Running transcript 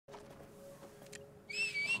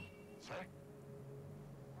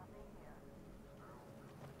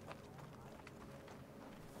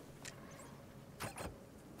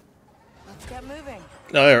kept moving.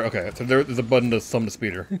 Oh, there. Okay, so there's a button to summon the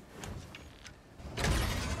speeder.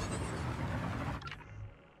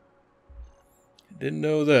 Didn't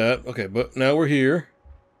know that. Okay, but now we're here.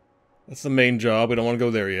 That's the main job. We don't want to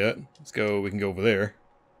go there yet. Let's go. We can go over there.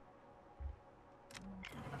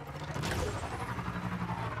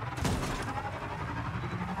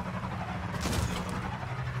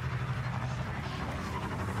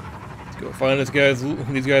 Let's go find these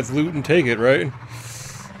guys' loot and take it, right?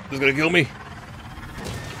 This is gonna kill me.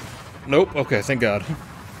 Nope. Okay, thank God.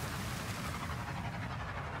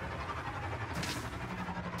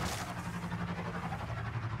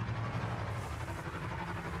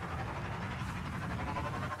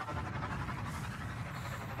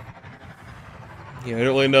 Yeah, I don't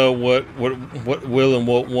really know what will and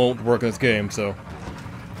what won't work in this game, so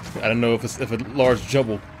I don't know if a large jump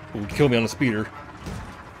will kill me on a speeder.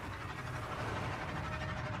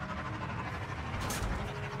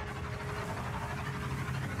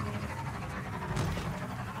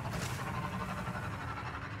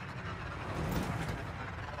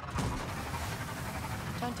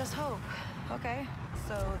 Don't just hope. Okay,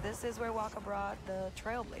 so this is where Walker brought the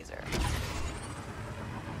Trailblazer.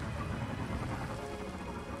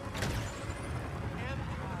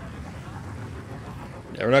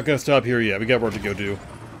 Yeah, we're not gonna stop here yet. We got work to go do.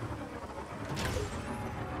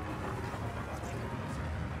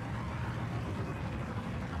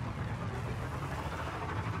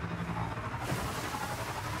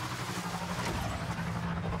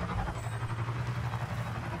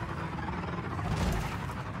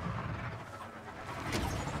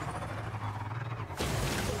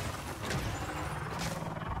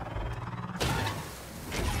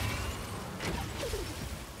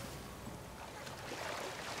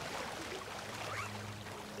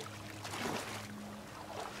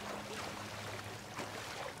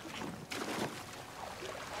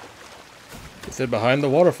 It said behind the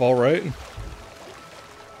waterfall, right?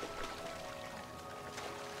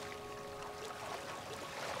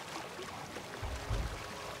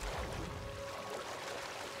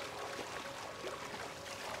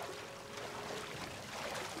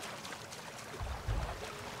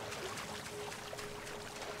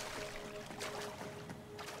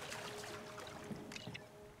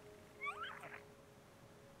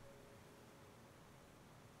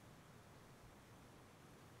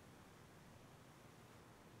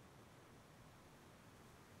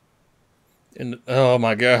 And oh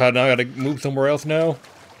my God, now I gotta move somewhere else now?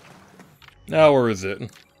 Now where is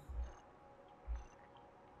it?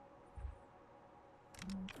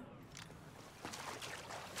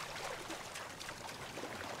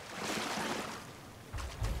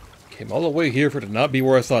 Came all the way here for it to not be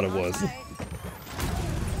where I thought it was.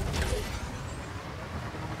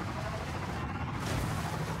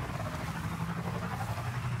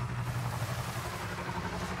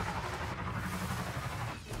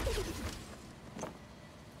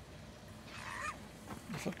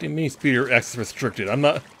 What do you mean speeder access restricted? I'm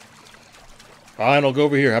not... Fine, I'll go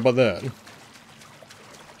over here. How about that?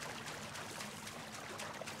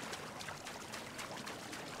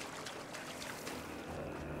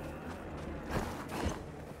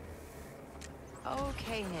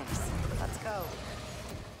 Okay, Nix, let's go.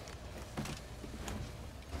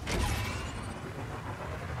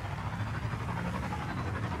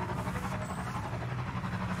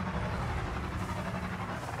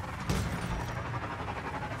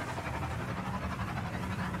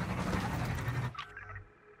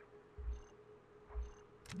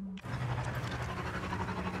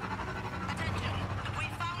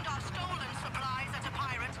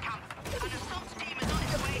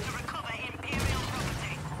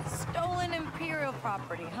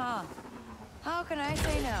 Property, huh? How can I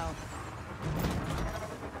say no?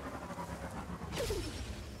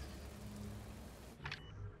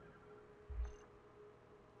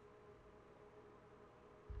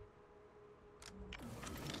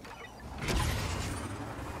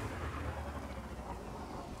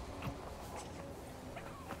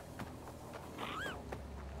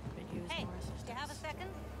 Hey, do you have a second?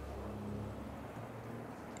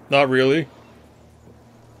 Not really.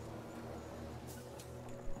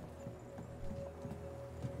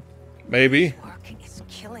 Maybe. This work is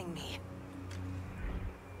killing me.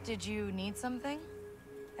 Did you need something?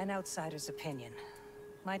 An outsider's opinion.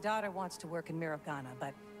 My daughter wants to work in Mirogana,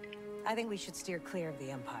 but I think we should steer clear of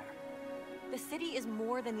the Empire. The city is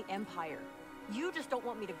more than the Empire. You just don't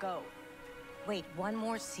want me to go. Wait one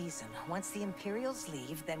more season. Once the Imperials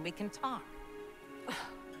leave, then we can talk.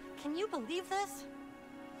 Can you believe this?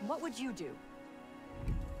 What would you do?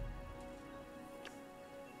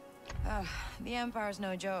 The Empire's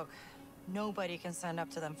no joke. Nobody can stand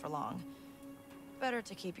up to them for long. better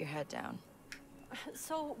to keep your head down.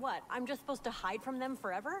 So what? I'm just supposed to hide from them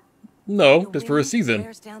forever? No, The just for a wind season.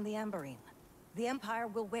 wears down the embering. The Empire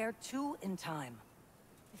will wear two in time.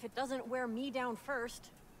 If it doesn't wear me down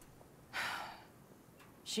first.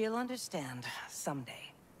 She'll understand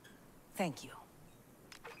someday. Thank you.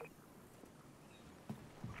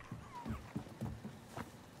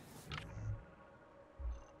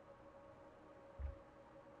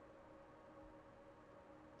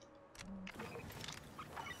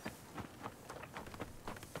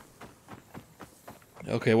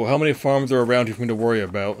 Okay, well, how many farms are around here for me to worry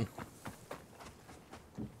about?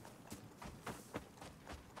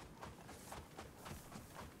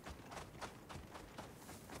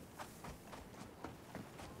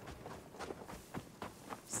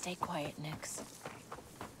 Stay quiet, Nix.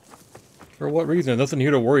 For what reason? Nothing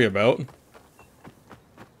here to worry about.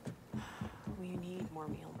 We need more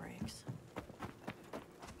meal breaks.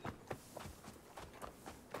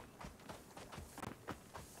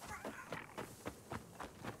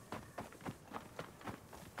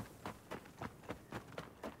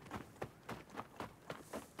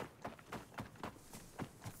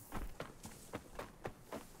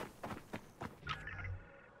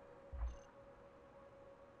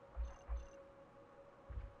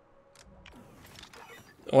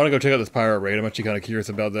 I want to go check out this pirate raid. I'm actually kind of curious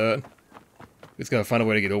about that. Just gotta find a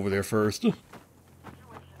way to get over there first.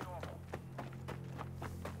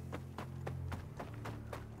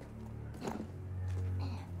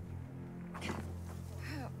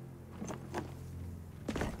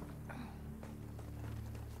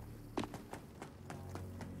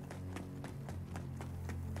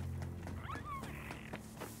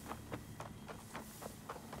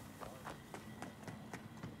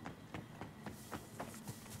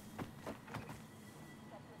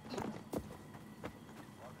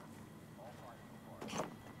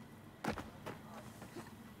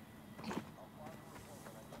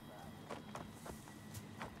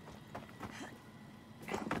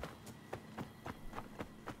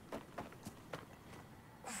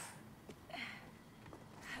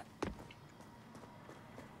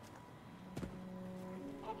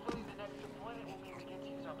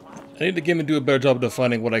 I need the game to do a better job of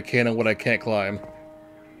defining what I can and what I can't climb.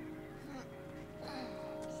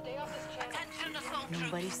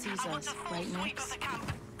 Nobody sees us, right, Nix?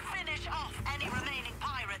 Finish off any remaining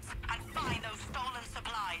pirates and find those stolen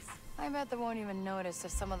supplies. I bet they won't even notice if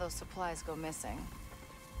some of those supplies go missing.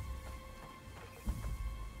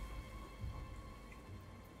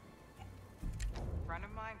 A friend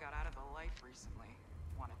of mine got out of the life recently.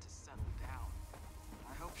 Wanted to settle down.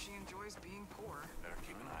 I hope she enjoys being poor. Better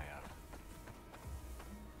keep an eye out.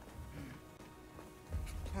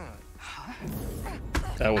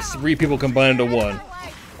 That was 3 people combined into 1.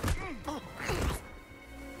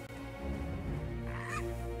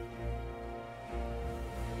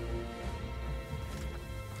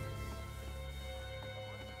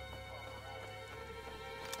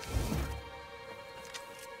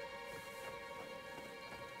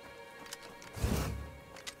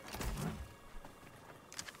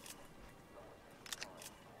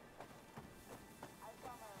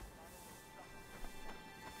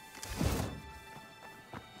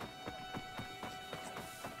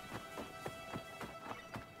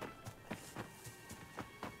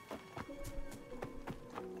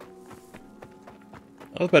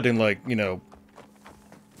 I was betting, like, you know,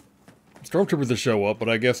 stormtroopers to show up, but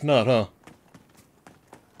I guess not, huh?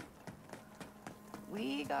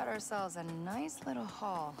 We got ourselves a nice little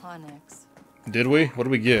haul, huh, Nix? Did we? What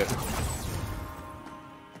did we get?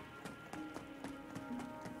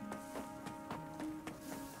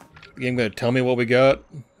 The game gonna tell me what we got?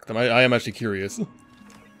 I am actually curious.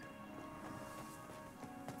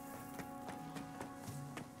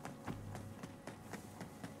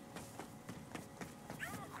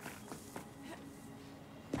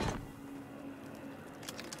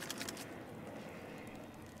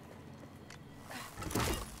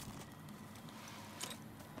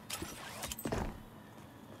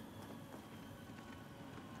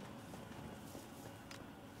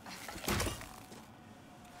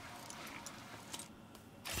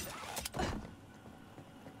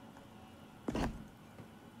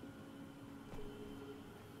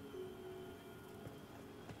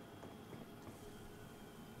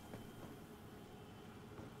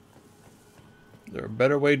 Is there a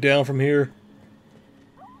better way down from here?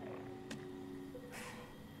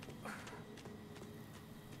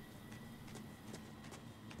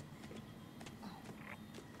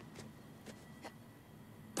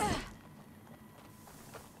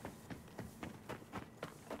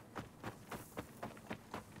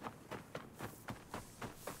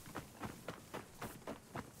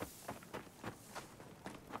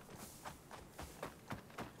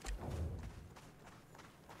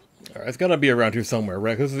 Alright, it's gotta be around here somewhere,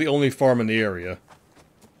 right? 'Cause this is the only farm in the area.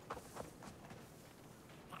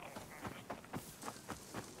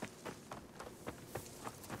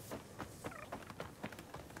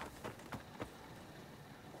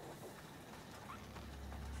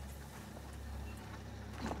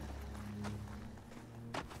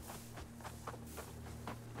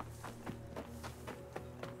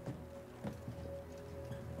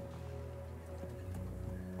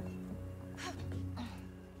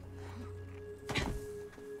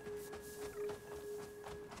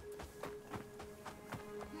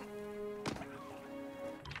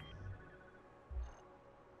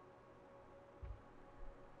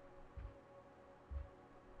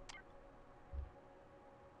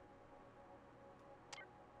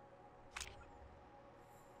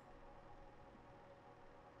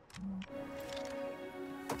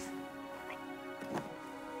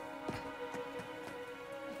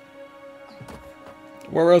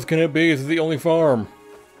 Where else can it be? This is the only farm.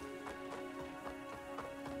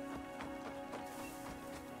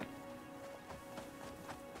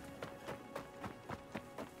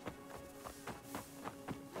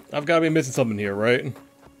 I've got to be missing something here, right?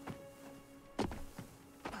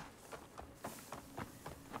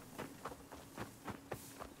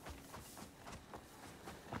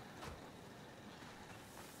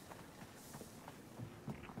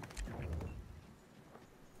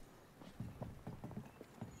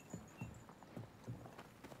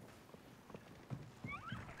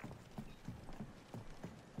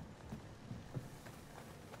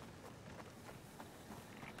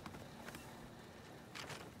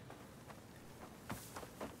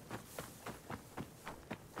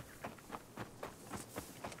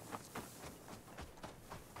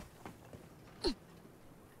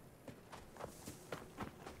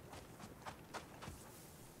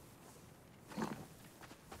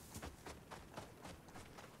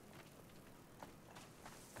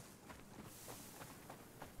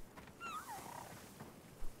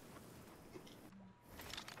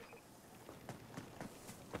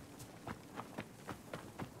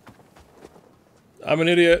 I'm an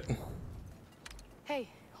idiot. Hey,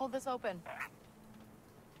 hold this open.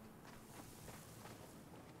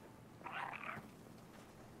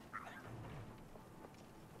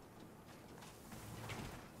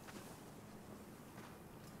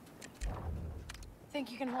 Think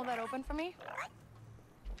you can hold that open for me?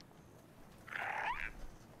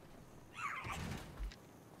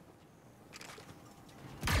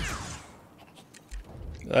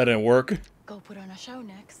 That didn't work. Go put on a show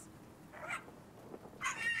next.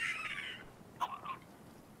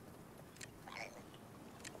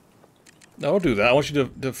 No, don't do that. I want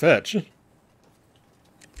you to fetch.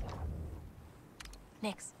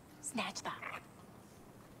 Nix, snatch that.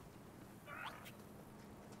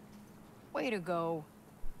 Way to go.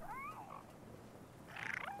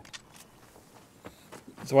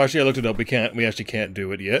 So actually, I looked it up. We actually can't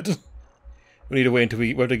do it yet. We need to wait until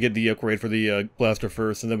we have to get the upgrade for the blaster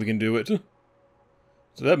first, and then we can do it.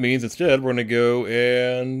 So that means instead we're gonna go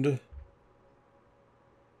and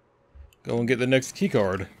get the next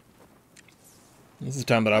keycard. This is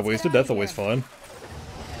time that I've wasted. That's always fun.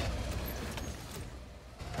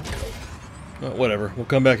 Well, whatever. We'll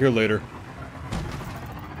come back here later.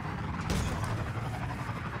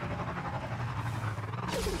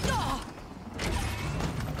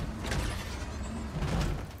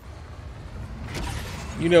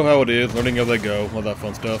 You know how it is, learning as I go, all that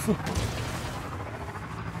fun stuff.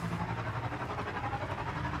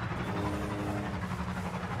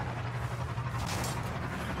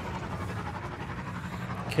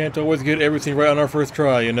 Can't always get everything right on our first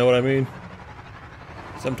try, you know what I mean?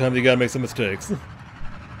 Sometimes you gotta make some mistakes.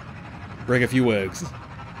 Break a few eggs.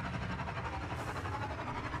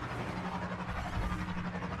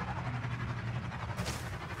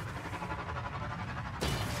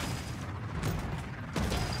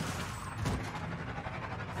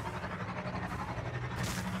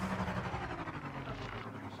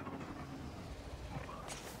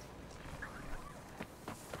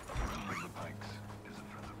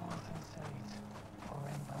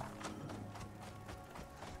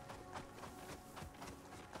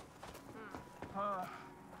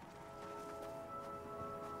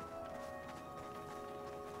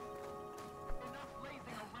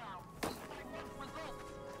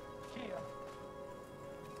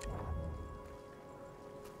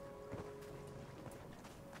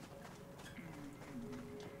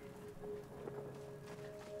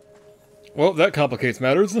 Well, that complicates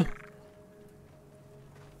matters.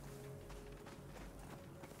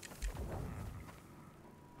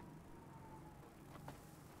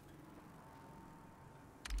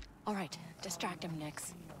 All right, distract him,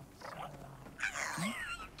 Nix.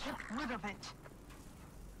 Get rid of it.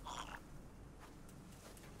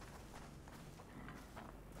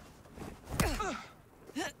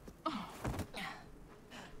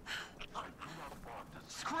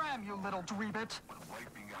 Scram, you little dweebit!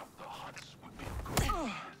 Wiping out the huts would be good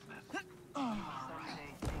business.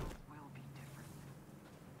 Someday things will be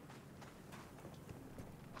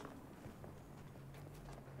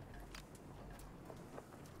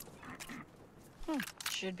different.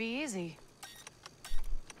 Should be easy.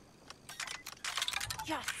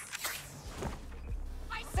 Yes!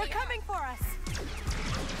 They're coming for us!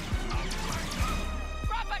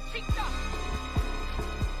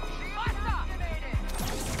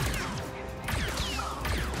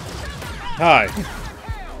 Hi.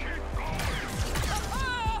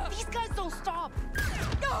 These guys don't stop!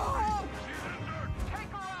 No! Take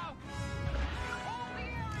her out!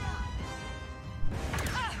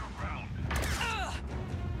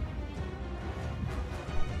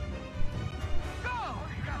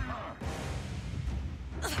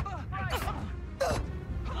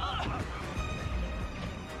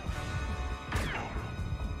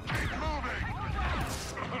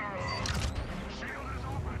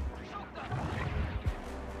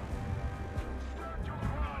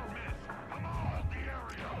 Hold the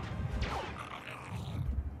area!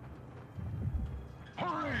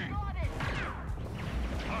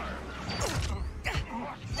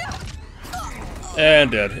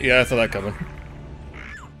 And dead. Yeah, I saw that coming.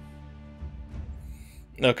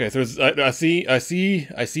 Okay, so there's, I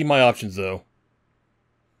see my options though.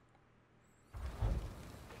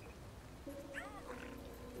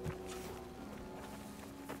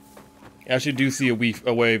 I actually do see a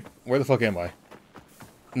way. Where the fuck am I?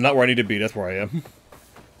 I'm not where I need to be. That's where I am.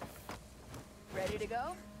 Ready to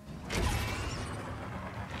go?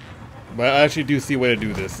 But I actually do see a way to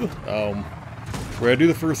do this. We're gonna do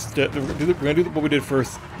the first step. We're gonna do what we did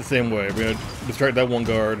first the same way. We're gonna distract that one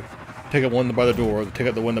guard, take out one by the door, take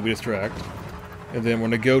out the one that we distract, and then we're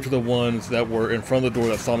gonna go to the ones that were in front of the door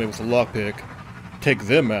that saw me with a lockpick, take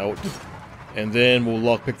them out, and then we'll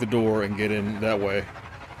lockpick the door and get in that way.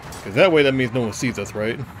 Because that way, that means no one sees us,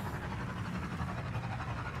 right?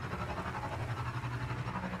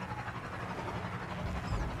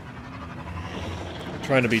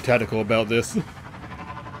 Trying to be tactical about this.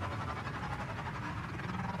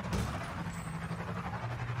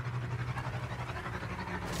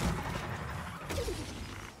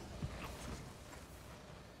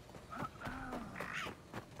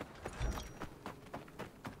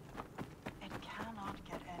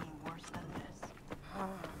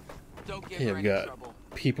 Yeah, we got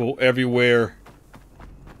people everywhere.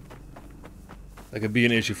 That could be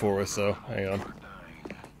an issue for us, so hang on.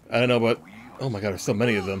 I don't know, but oh my god, there's so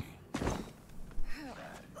many of them.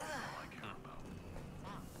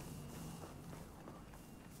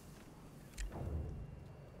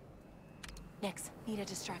 Nix, need a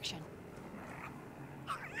distraction.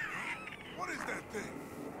 What is that thing?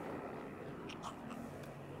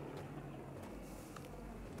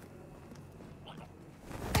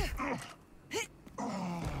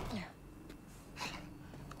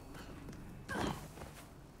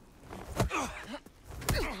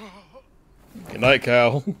 Good night,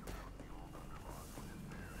 Cal.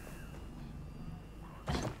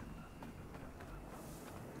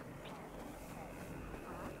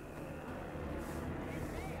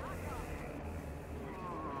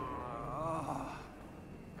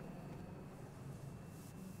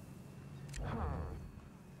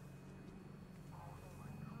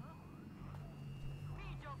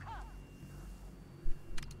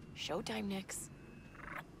 Showtime, Nix.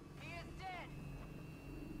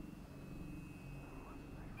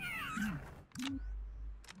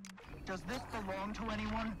 Does this belong to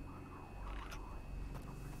anyone?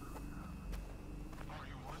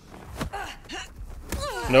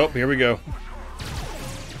 Nope, here we go.